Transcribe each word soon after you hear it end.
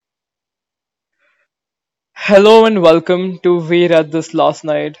Hello and welcome to We Read This Last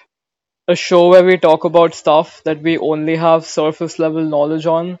Night, a show where we talk about stuff that we only have surface level knowledge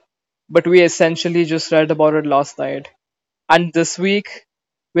on, but we essentially just read about it last night. And this week,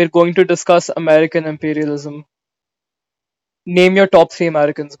 we're going to discuss American imperialism. Name your top three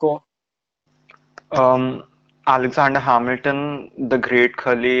Americans, go. Um, Alexander Hamilton, the Great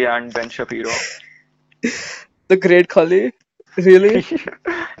Khali, and Ben Shapiro. The Great Khali? Really? He,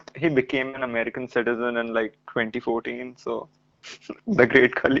 he became an American citizen in like 2014, so the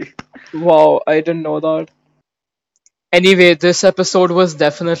Great Khali. Wow, I didn't know that. Anyway, this episode was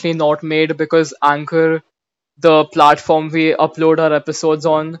definitely not made because Anchor, the platform we upload our episodes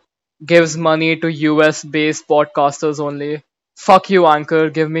on, gives money to US based podcasters only. Fuck you, Anchor,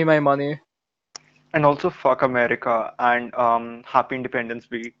 give me my money. And also fuck America and Happy Independence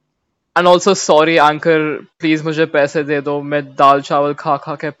Week. And also, sorry, Anchor, please मुझे पैसे दे दो मैं दाल चावल खा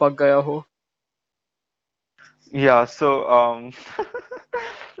खा के पक गया हूँ. Yeah, so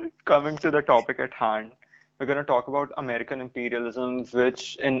coming to the topic at hand, we're going to talk about American imperialism,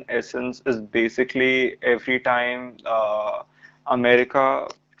 which in essence is basically every time America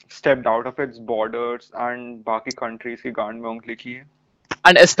stepped out of its borders and बाकी countries की गांड में उंगली की है.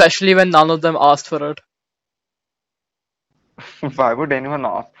 And especially when none of them asked for it. Why would anyone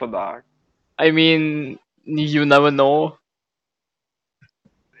ask for that? I mean, you never know.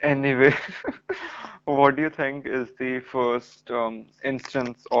 Anyway, what do you think is the first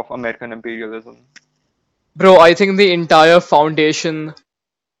instance of American imperialism? Bro, I think the entire foundation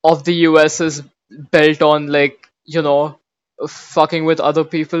of the US is built on fucking with other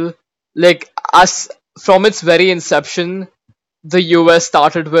people. Like as from its very inception, the US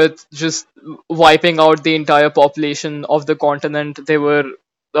started with just wiping out the entire population of the continent they were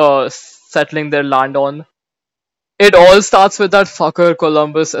settling their land on. It all starts with that fucker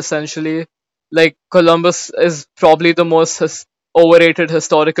Columbus essentially. Like Columbus is probably the most overrated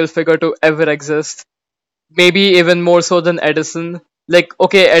historical figure to ever exist, maybe even more so than Edison. Like,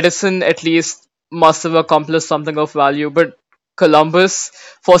 okay, Edison at least must have accomplished something of value, but Columbus,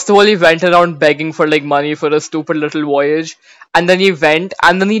 first of all, he went around begging for like money for a stupid little voyage, and then he went,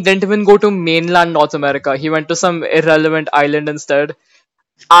 and then he didn't even go to mainland North America. He went to some irrelevant island instead,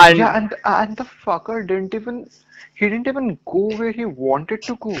 and Yeah, and the fucker didn't even go where he wanted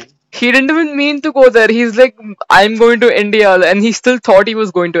to go. he didn't even mean to go there. He's like, I'm going to India, and he still thought he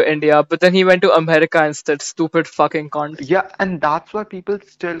was going to India, but then he went to America instead. Stupid fucking cunt. Yeah, and that's why people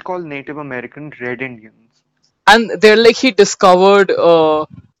still call Native American Red Indians. And they're like he discovered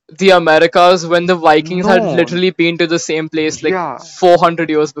the Americas when the Vikings had No, literally been to the same place like yeah, 400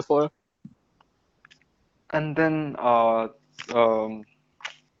 years before. and then um,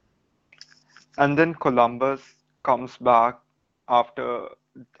 and then Columbus comes back after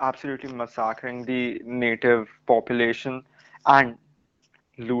absolutely massacring the native population and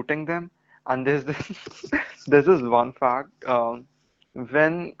looting them. And there's this there's this one fact.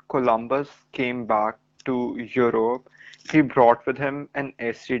 When Columbus came back to Europe, he brought with him an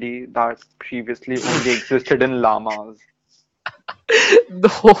STD that previously only existed in llamas.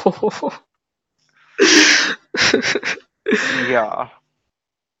 No. Yeah.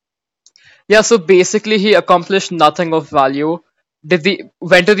 Yeah, so basically he accomplished nothing of value. Did the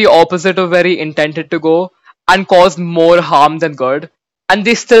went to the opposite of where he intended to go and caused more harm than good. And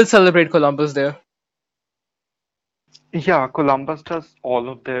they still celebrate Columbus Day. Yeah, Columbus does all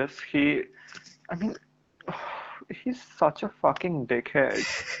of this. I mean, he's such a fucking dickhead.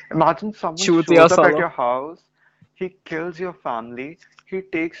 Imagine someone Chutiya shows up at Sala. your house, he kills your family, he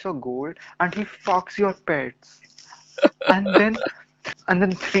takes your gold, and he fucks your pets. And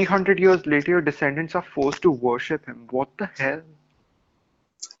then 300 years later, your descendants are forced to worship him. What the hell?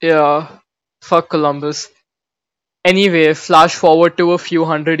 Yeah. Fuck Columbus. Anyway, flash forward to a few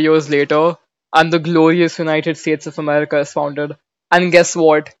hundred years later, and the glorious United States of America is founded. And guess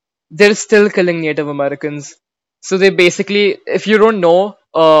what? They're still killing Native Americans. So they basically, if you don't know,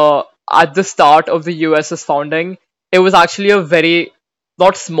 at the start of the US's founding, it was actually a very,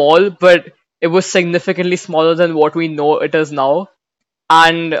 not small, but it was significantly smaller than what we know it is now.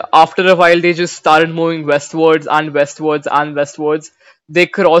 And after a while, they just started moving westwards and westwards and westwards. They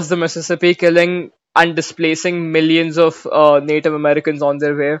crossed the Mississippi, killing and displacing millions of Native Americans on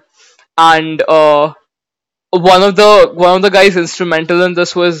their way. And one of the guys instrumental in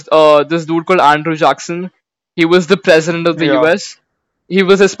this was this dude called Andrew Jackson. He was the president of the Yeah. U.S. He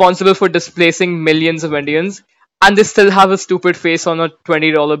was responsible for displacing millions of Indians, and they still have a stupid face on a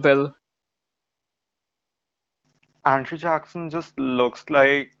 $20 bill. Andrew Jackson just looks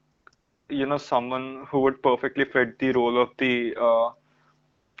like, someone who would perfectly fit the role of the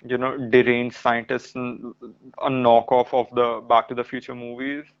deranged scientist and a knockoff of the Back to the Future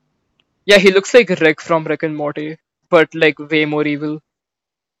movies. Yeah, he looks like Rick from Rick and Morty, but like way more evil.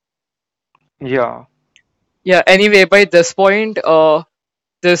 Yeah. Yeah, anyway, by this point,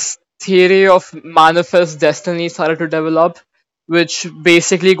 this theory of manifest destiny started to develop, which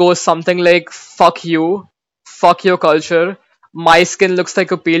basically goes something like fuck you, fuck your culture, my skin looks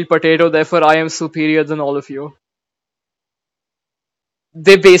like a peeled potato, therefore I am superior than all of you.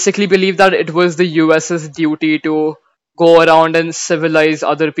 They basically believe that it was the US's duty to go around and civilize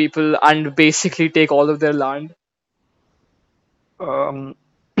other people and basically take all of their land. Um,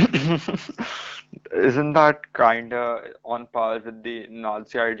 isn't that kinda on par with the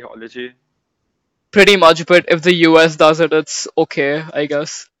Nazi ideology? Pretty much, but if the US does it, it's okay, I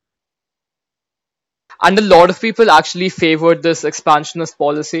guess. And a lot of people actually favored this expansionist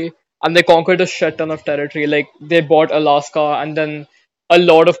policy, and they conquered a shit ton of territory. Like, they bought Alaska and then a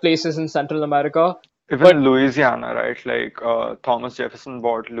lot of places in Central America. But Even Louisiana, right? Like Thomas Jefferson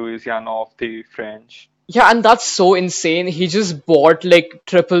bought Louisiana off the French. yeah, and that's so insane. He just bought like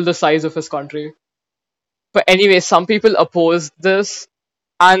triple the size of his country. But anyway, some people opposed this,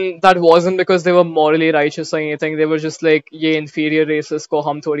 and that wasn't because they were morally righteous or anything. They were just like, ये inferior races को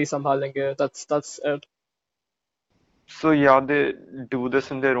हम थोड़ी संभालेंगे. That's it. So yeah, they do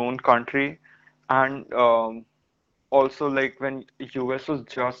this in their own country, and also like when US was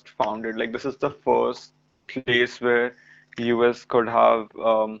just founded, like this is the first place where US could have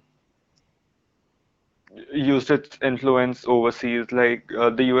used its influence overseas. Like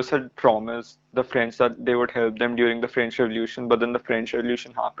the US had promised the French that they would help them during the French Revolution, but then the French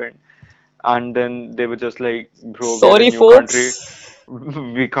Revolution happened, and then they were just like, "Bro, we are a Sorry, new country. folks.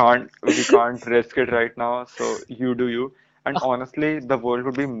 We can't risk it right now. So you do you." And honestly, the world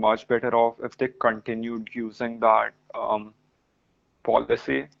would be much better off if they continued using that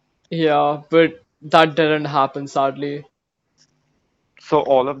policy. Yeah, but that didn't happen, sadly. So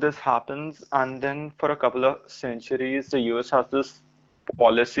all of this happens, and then for a couple of centuries, the US has this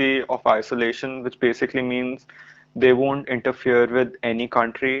policy of isolation, which basically means they won't interfere with any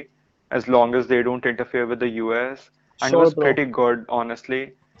country as long as they don't interfere with the US. And it Sure, was bro. pretty good,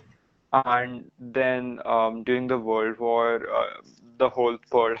 honestly. And then during the World War, the whole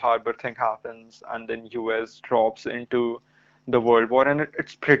Pearl Harbor thing happens, and then US drops into the World War, and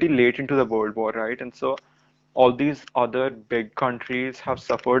it's pretty late into the World War, right? And so all these other big countries have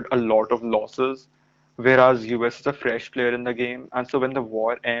suffered a lot of losses, whereas US is a fresh player in the game. And so when the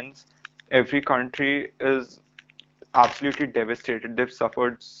war ends, every country is absolutely devastated. They've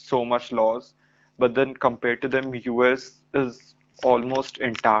suffered so much loss, but then compared to them, US is almost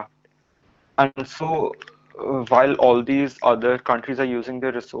intact. And so, while all these other countries are using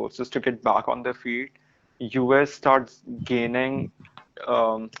their resources to get back on their feet, US starts gaining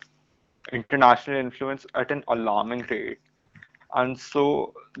um, international influence at an alarming rate. And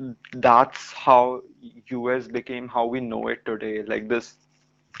so that's how US became how we know it today, like this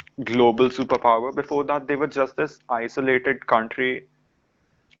global superpower. Before that, they were just this isolated country,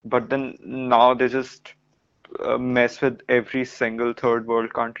 but then now they just mess with every single third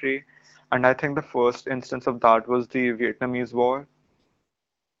world country. And I think the first instance of that was the Vietnamese War.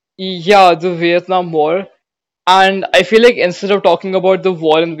 Yeah, the Vietnam War. And I feel like instead of talking about the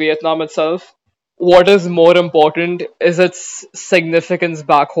war in Vietnam itself, what is more important is its significance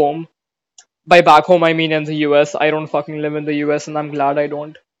back home. By back home, I mean in the US. I don't fucking live in the US, and I'm glad I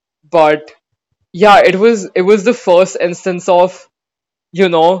don't. But yeah, it was the first instance of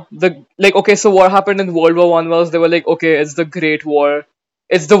the like okay, so what happened in World War One was they were like, okay, it's the Great War,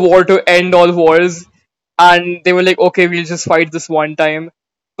 it's the war to end all wars, and they were like, okay, we'll just fight this one time.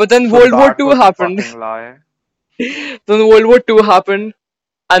 But then So World War that Two was a happened. fucking lie. Then World War Two happened,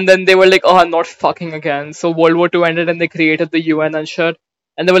 and then they were like, oh, not fucking again. So World War Two ended, and they created the UN and shit.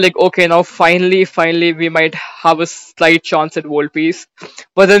 And they were like, okay, now finally, we might have a slight chance at world peace.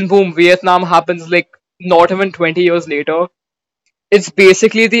 But then, boom, Vietnam happens like not even 20 years later. It's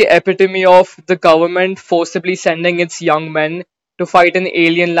basically the epitome of the government forcibly sending its young men to fight in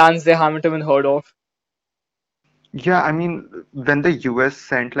alien lands they haven't even heard of. Yeah, I mean, when the US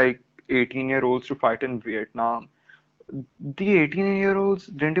sent like 18-year-olds to fight in Vietnam, the 18-year-olds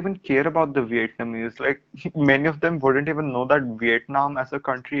didn't even care about the Vietnamese. Like, many of them wouldn't even know that Vietnam as a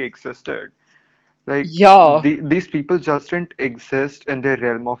country existed. Like, Yeah, these people just didn't exist in their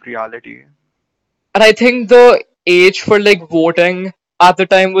realm of reality. and I think the age for like voting at the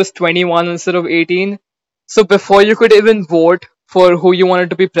time was 21 instead of 18. So before you could even vote for who you wanted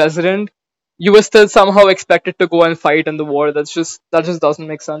to be president, you were still somehow expected to go and fight in the war. That just doesn't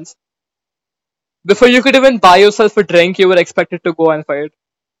make sense. Before you could even buy yourself a drink, you were expected to go and fight.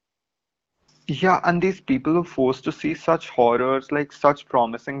 Yeah, and these people were forced to see such horrors, like such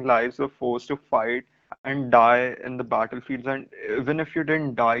promising lives, were forced to fight and die in the battlefields. And even if you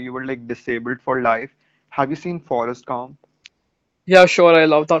didn't die, you were like disabled for life. Have you seen Forrest Gump? Yeah, sure, I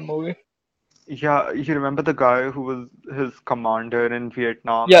love that movie. Yeah, you remember the guy who was his commander in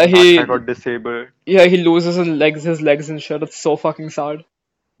Vietnam, Yeah, and that guy he got disabled. yeah, he loses his legs and shit. It's so fucking sad.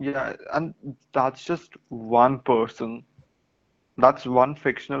 Yeah, and that's just one person. That's one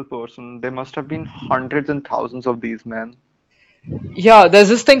fictional person. There must have been hundreds and thousands of these men. Yeah, there's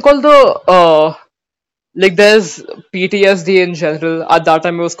this thing called the like there's PTSD in general. At that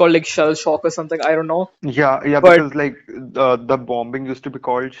time it was called like shell shock or something, I don't know. Yeah, yeah, But because like the bombing used to be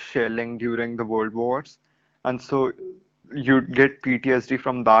called shelling during the World Wars, and so you'd get PTSD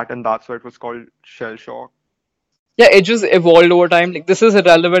from that, and that's why it was called shell shock. yeah, it just evolved over time. Like this is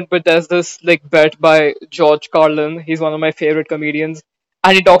irrelevant, but there's this like bit by George Carlin. He's one of my favorite comedians,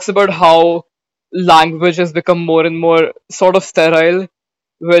 and he talks about how language has become more and more sort of sterile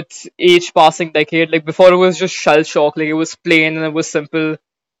with each passing decade. Like before, it was just shell shock. Like it was plain and it was simple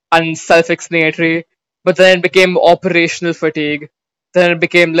and self-explanatory. But then it became operational fatigue. Then it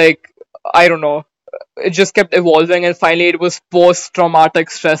became like I don't know. It just kept evolving, and finally, it was post-traumatic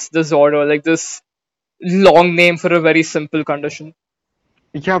stress disorder. Like this long name for a very simple condition.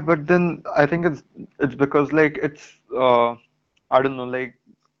 Yeah, but then I think it's because like it's I don't know, like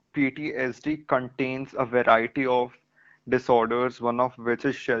PTSD contains a variety of disorders, one of which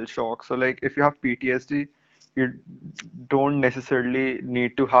is shell shock. So like if you have PTSD, you don't necessarily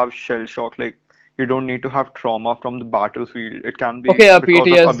need to have shell shock. Like you don't need to have trauma from the battlefield. It can be Okay, because of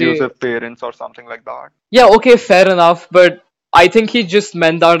PTSD. abusive parents or something like that. Yeah, okay, fair enough. But I think he just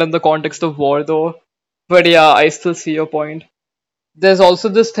meant that in the context of war, though. But yeah, I still see your point. There's also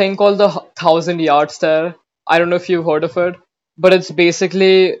this thing called the thousand yard stare. I don't know if you've heard of it, but it's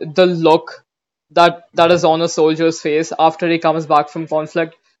basically the look that is on a soldier's face after he comes back from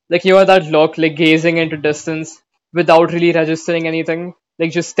conflict. Like you know that look, like gazing into distance without really registering anything,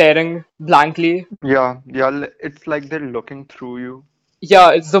 like just staring blankly. Yeah, yeah, it's like they're looking through you.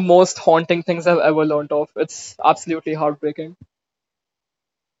 Yeah, it's the most haunting things I've ever learned of. It's absolutely heartbreaking.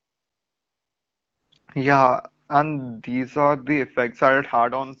 Yeah, and these are the effects that it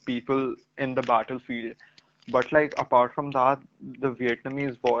had on people in the battlefield. But like apart from that, the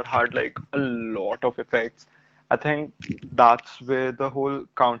Vietnamese War had like a lot of effects. I think that's where the whole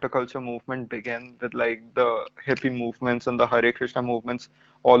counterculture movement began with like the hippie movements and the Hare Krishna movements.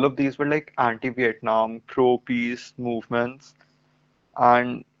 All of these were like anti-Vietnam, pro-peace movements,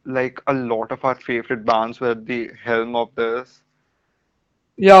 and like a lot of our favorite bands were at the helm of this.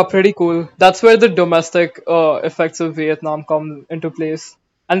 Yeah, pretty cool. That's where the domestic effects of Vietnam come into place.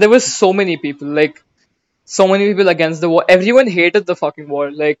 And there were so many people, like so many people against the war. Everyone hated the fucking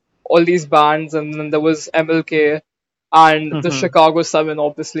war. Like all these bands, and then there was MLK and the Chicago Seven,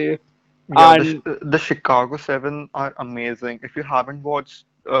 obviously. Yeah, And the Chicago Seven are amazing. If you haven't watched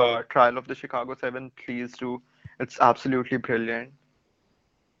Trial of the Chicago Seven, please do. It's absolutely brilliant.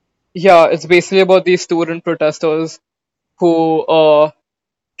 yeah, it's basically about these student protesters who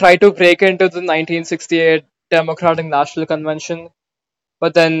try to break into the 1968 Democratic National Convention,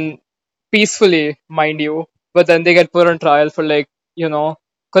 but then peacefully, mind you, but then they get put on trial for like, you know,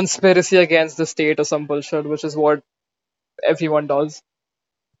 conspiracy against the state or some bullshit, which is what everyone does.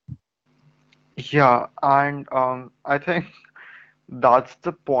 Yeah, and I think that's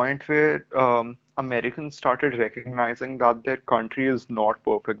the point where Americans started recognizing that their country is not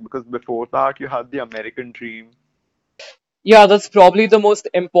perfect because before that you had the American dream. Yeah, that's probably the most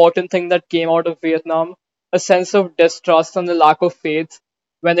important thing that came out of Vietnam, a sense of distrust and the lack of faith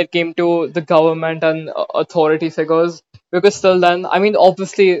when it came to the government and authority figures. Because till then, I mean,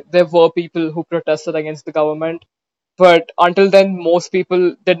 obviously, there were people who protested against the government, but until then, most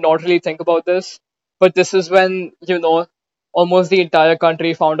people did not really think about this. But this is when, almost the entire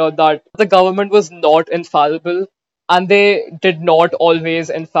country found out that the government was not infallible and they did not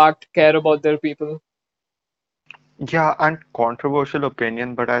always, in fact, care about their people. Yeah, and controversial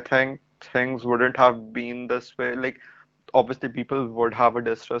opinion, but I think things wouldn't have been this way. Like, obviously, people would have a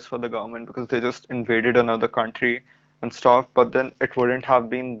distrust for the government because they just invaded another country and stuff, but then it wouldn't have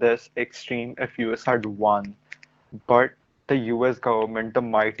been this extreme if US had won. But the US government, the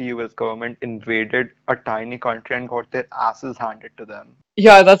mighty US government, invaded a tiny country and got their asses handed to them.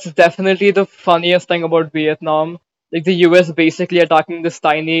 Yeah, that's definitely the funniest thing about Vietnam. Like the US basically attacking this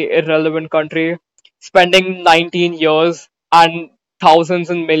tiny, irrelevant country, spending 19 years and thousands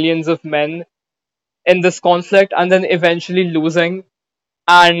and millions of men in this conflict, and then eventually losing.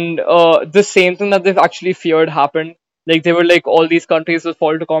 And the same thing that they've actually feared happened. Like they were like all these countries will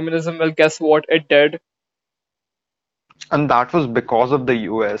fall to communism. Well, guess what? It did. And that was because of the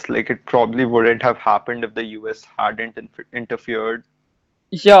US. Like it probably wouldn't have happened if the US hadn't interfered.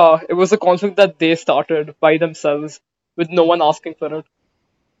 Yeah, it was a conflict that they started by themselves with no one asking for it.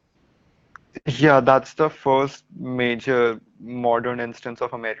 Yeah, that's the first major modern instance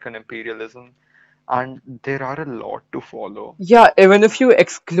of American imperialism, and there are a lot to follow. Yeah, even if you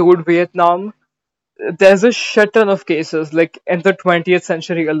exclude Vietnam, there's a shit ton of cases, like in the 20th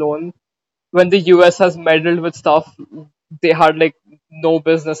century alone, when the US has meddled with stuff they had like no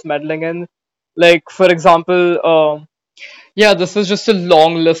business meddling in. Like, for example, yeah, this is just a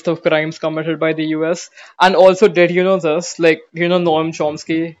long list of crimes committed by the US. And also, did you know this? Like, you know, Noam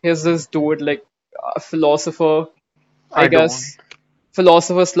Chomsky, he's this dude, like, a philosopher, I I don't. guess,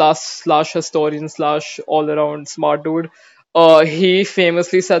 philosopher slash historian slash all around smart dude. He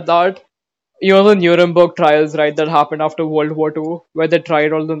famously said that you know the Nuremberg trials, right, that happened after World War II, where they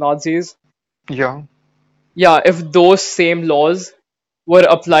tried all the Nazis. Yeah, Yeah, if those same laws were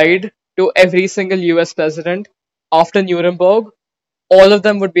applied to every single US president after Nuremberg, all of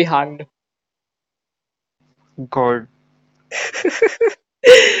them would be hanged. God.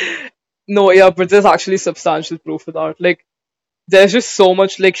 No, yeah, but there's actually substantial proof of that. Like, there's just so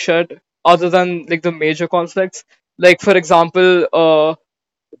much like shit other than like the major conflicts. Like, for example,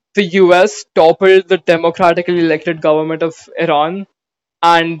 the US toppled the democratically elected government of Iran,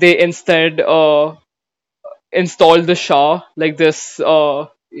 and they instead installed the Shah, like this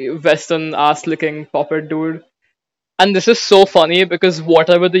Western ass licking puppet dude. And this is so funny because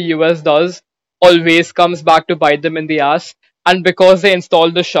whatever the US does always comes back to bite them in the ass. And because they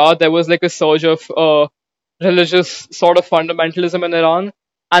installed the Shah, there was like a surge of religious sort of fundamentalism in Iran.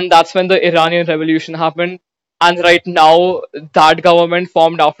 And that's when the Iranian Revolution happened. And right now, that government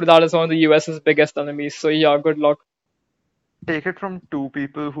formed after that is one of the US's biggest enemies. So yeah, good luck. Take it from two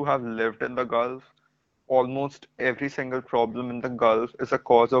people who have lived in the Gulf. Almost every single problem in the Gulf is a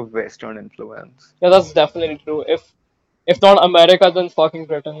cause of Western influence. Yeah, that's definitely true. If not America, then fucking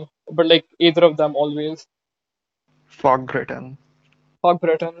Britain. But like either of them always. Fuck Britain. Fuck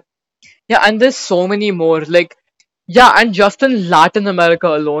Britain. Yeah, and there's so many more. Like, yeah, and just in Latin America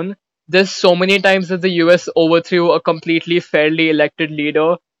alone, there's so many times that the US overthrew a completely fairly elected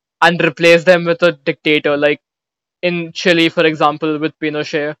leader and replaced them with a dictator, like in Chile, for example, with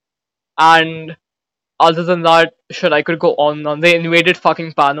Pinochet. And other than that, shit, I could go on and on. They invaded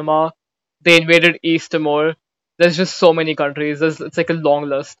fucking Panama. They invaded East Timor. There's just so many countries. It's like a long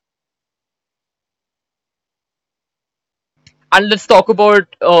list. And let's talk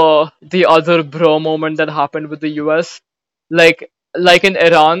about the other bro moment that happened with the US. Like in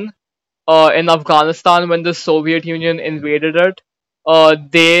Iran, in Afghanistan when the Soviet Union invaded it,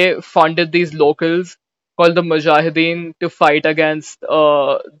 they funded these locals called the Mujahideen to fight against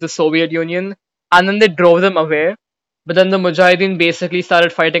the Soviet Union, and then they drove them away. But then the Mujahideen basically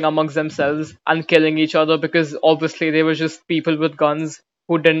started fighting amongst themselves and killing each other because obviously they were just people with guns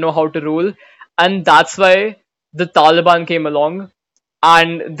who didn't know how to rule, and that's why the Taliban came along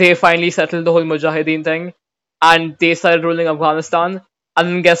and they finally settled the whole Mujahideen thing and they started ruling Afghanistan. And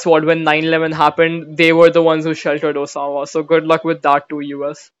then guess what? When 9/11 happened, they were the ones who sheltered Osama. So good luck with that too,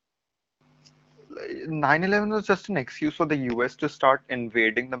 US. 9/11 was just an excuse for the US to start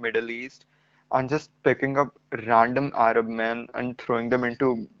invading the Middle East and just picking up random Arab men and throwing them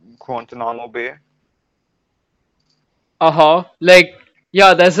into Guantanamo Bay. Uh-huh. Like,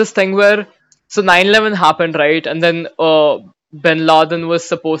 yeah, there's this thing where so 9/11 happened, right? And then Bin Laden was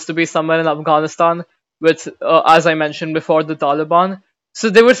supposed to be somewhere in Afghanistan with as I mentioned before, the Taliban. So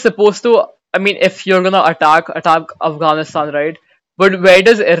they were supposed to, I mean, if you're gonna attack Afghanistan, right? But where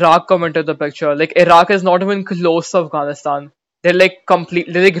does Iraq come into the picture? Like Iraq is not even close to Afghanistan. They're like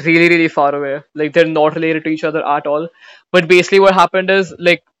really, really far away. Like they're not related to each other at all. But basically what happened is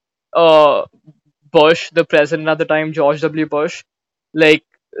like uh Bush, the president at the time, George W. Bush, like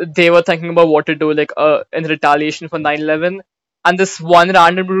they were thinking about what to do, like in retaliation for 9/11. And this one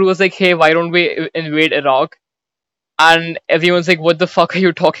random dude was like, "Hey, why don't we invade Iraq?" And everyone's like, "What the fuck are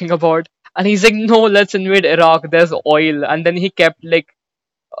you talking about?" And he's like, "No, let's invade Iraq. There's oil." And then he kept like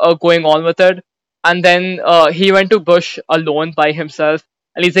going on with it. And then he went to Bush alone by himself,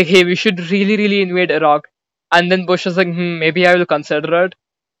 and he's like, "Hey, we should really, really invade Iraq." And then Bush was like, maybe I will consider it."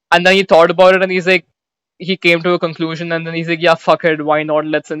 And then he thought about it and he's like, he came to a conclusion and then he's like, yeah, fuck it, why not?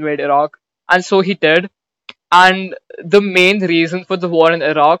 Let's invade Iraq. And so he did. And the main reason for the war in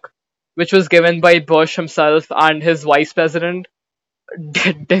Iraq, which was given by Bush himself and his vice president,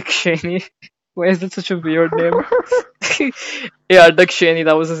 Dick Cheney. Why is that such a weird name? Yeah, Dick Cheney,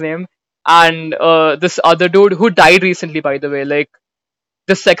 that was his name. and this other dude who died recently, by the way, like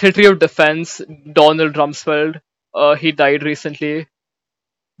the Secretary of Defense, Donald Rumsfeld. He died recently.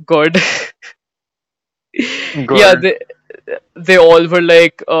 Good. Yeah, Good. they all were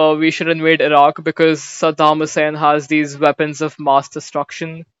like, we should invade Iraq because Saddam Hussein has these weapons of mass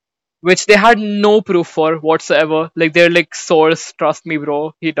destruction, which they had no proof for whatsoever. Like they're like, source, trust me,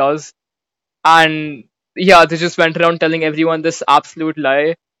 bro, he does. And yeah, they just went around telling everyone this absolute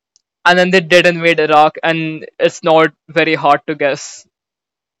lie, and then they did invade Iraq, and it's not very hard to guess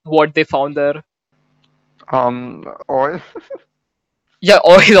what they found there. Oil. Yeah,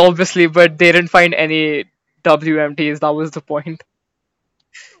 oil obviously, but they didn't find any WMTs. That was the point.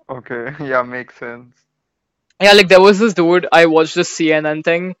 Okay, yeah, makes sense. Yeah, like there was this dude, I watched this CNN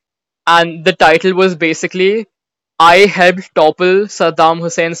thing, and the title was basically, I helped topple Saddam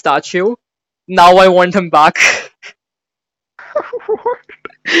Hussein's statue. Now I want him back.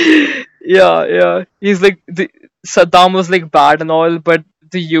 Yeah, yeah. He's like Saddam was like bad and all, but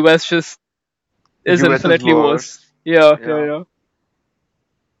the US just is US is infinitely worse. worse. Yeah, yeah, Yeah. yeah.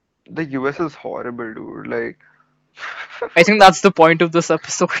 The US is horrible, dude. Like, I think that's the point of this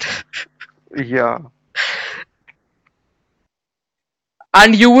episode. yeah.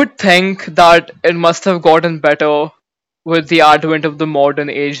 And you would think that it must have gotten better with the advent of the modern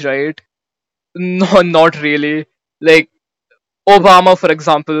age, right? No, not really. Like Obama, for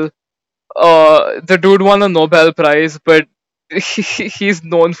example, the dude won a Nobel Prize, but he's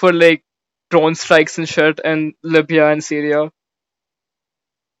known for like drone strikes and shit in Libya and Syria.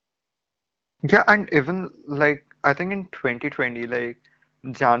 Yeah, and even like I think in 2020, like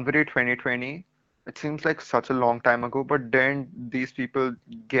January 2020, it seems like such a long time ago, but then these people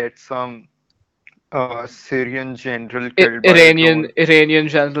get some Syrian general killed by a drone. Iranian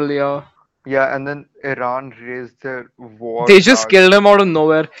general, yeah. Yeah, and then Iran raised their war They just flag. killed him out of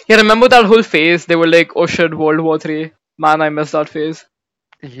nowhere. Yeah, remember that whole phase? They were like, "Oh shit, World War III." Man, I missed that phase.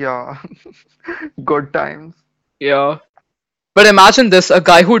 Yeah, good times. Yeah. But imagine this, a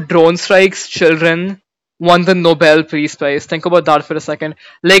guy who drone strikes children won the Nobel Peace Prize. Think about that for a second.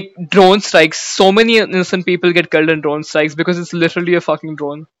 Like, drone strikes, so many innocent people get killed in drone strikes because it's literally a fucking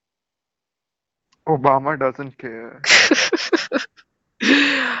drone. Obama doesn't care.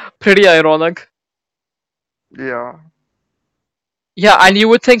 Pretty ironic. Yeah. Yeah, and you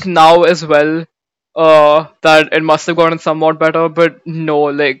would think now as well, that it must have gotten somewhat better, but no,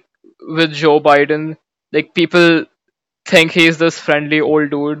 like, with Joe Biden, like, people think he's this friendly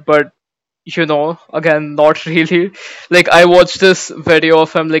old dude, but again, not really. Like I watched this video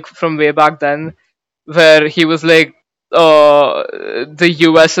of him like from way back then, where he was like, the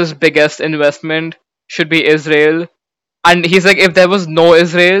US's biggest investment should be Israel, and he's like, if there was no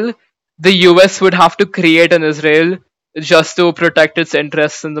Israel, the US would have to create an Israel just to protect its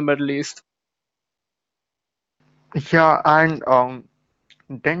interests in the Middle East. Yeah, and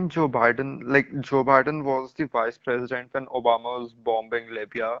then Joe Biden was the vice president when Obama was bombing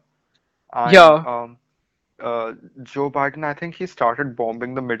Libya, and Yeah, uh, Joe Biden, I think he started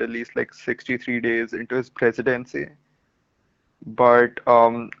bombing the Middle East like 63 days into his presidency. But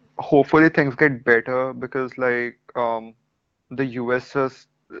hopefully things get better because the US just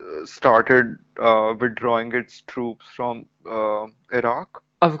started withdrawing its troops from Iraq,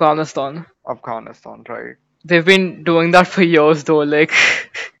 Afghanistan. Afghanistan, right? They've been doing that for years though. Like,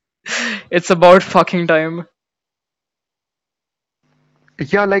 it's about fucking time.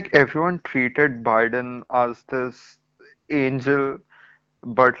 Yeah, like everyone treated Biden as this angel,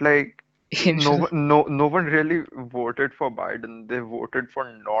 but like Angel. no one really voted for Biden. They voted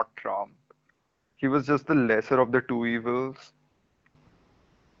for not Trump. He was just the lesser of the two evils.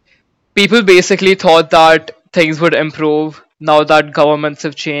 People basically thought that things would improve now that governments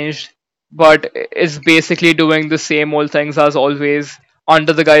have changed, but it's basically doing the same old things as always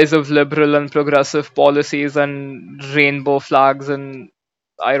under the guise of liberal and progressive policies and rainbow flags and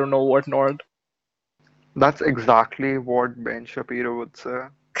I don't know what not. That's exactly what Ben Shapiro would say.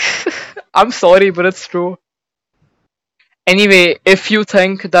 I'm sorry, but it's true. Anyway, if you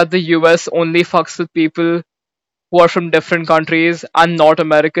think that the US only fucks with people who are from different countries and not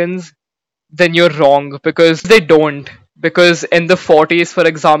Americans, then you're wrong because they don't. Because in the 40s, for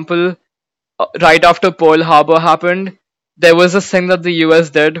example, right after Pearl Harbor happened, there was this thing that the US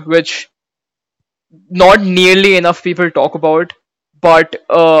did, which not nearly enough people talk about, but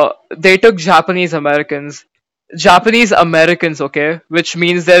they took Japanese Americans. Japanese Americans, okay, which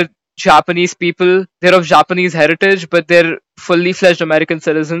means they're Japanese people, they're of Japanese heritage, but they're fully fledged American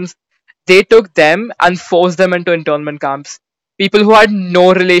citizens. They took them and forced them into internment camps. People who had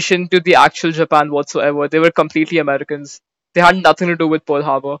no relation to the actual Japan whatsoever. They were completely Americans. They had nothing to do with Pearl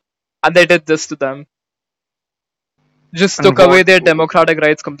Harbor. and they did this to them. Just And took away what their democratic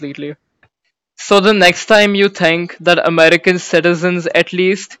rights completely. So the next time you think that American citizens, at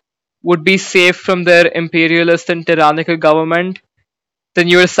least, would be safe from their imperialist and tyrannical government, then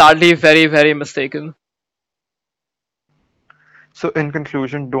you are sadly very, very mistaken. So, in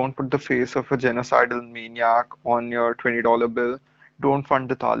conclusion, don't put the face of a genocidal maniac on your $20 bill. Don't fund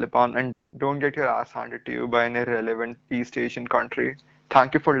the Taliban and don't get your ass handed to you by an irrelevant East Asian country.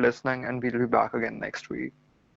 Thank you for listening, and we'll be back again next week.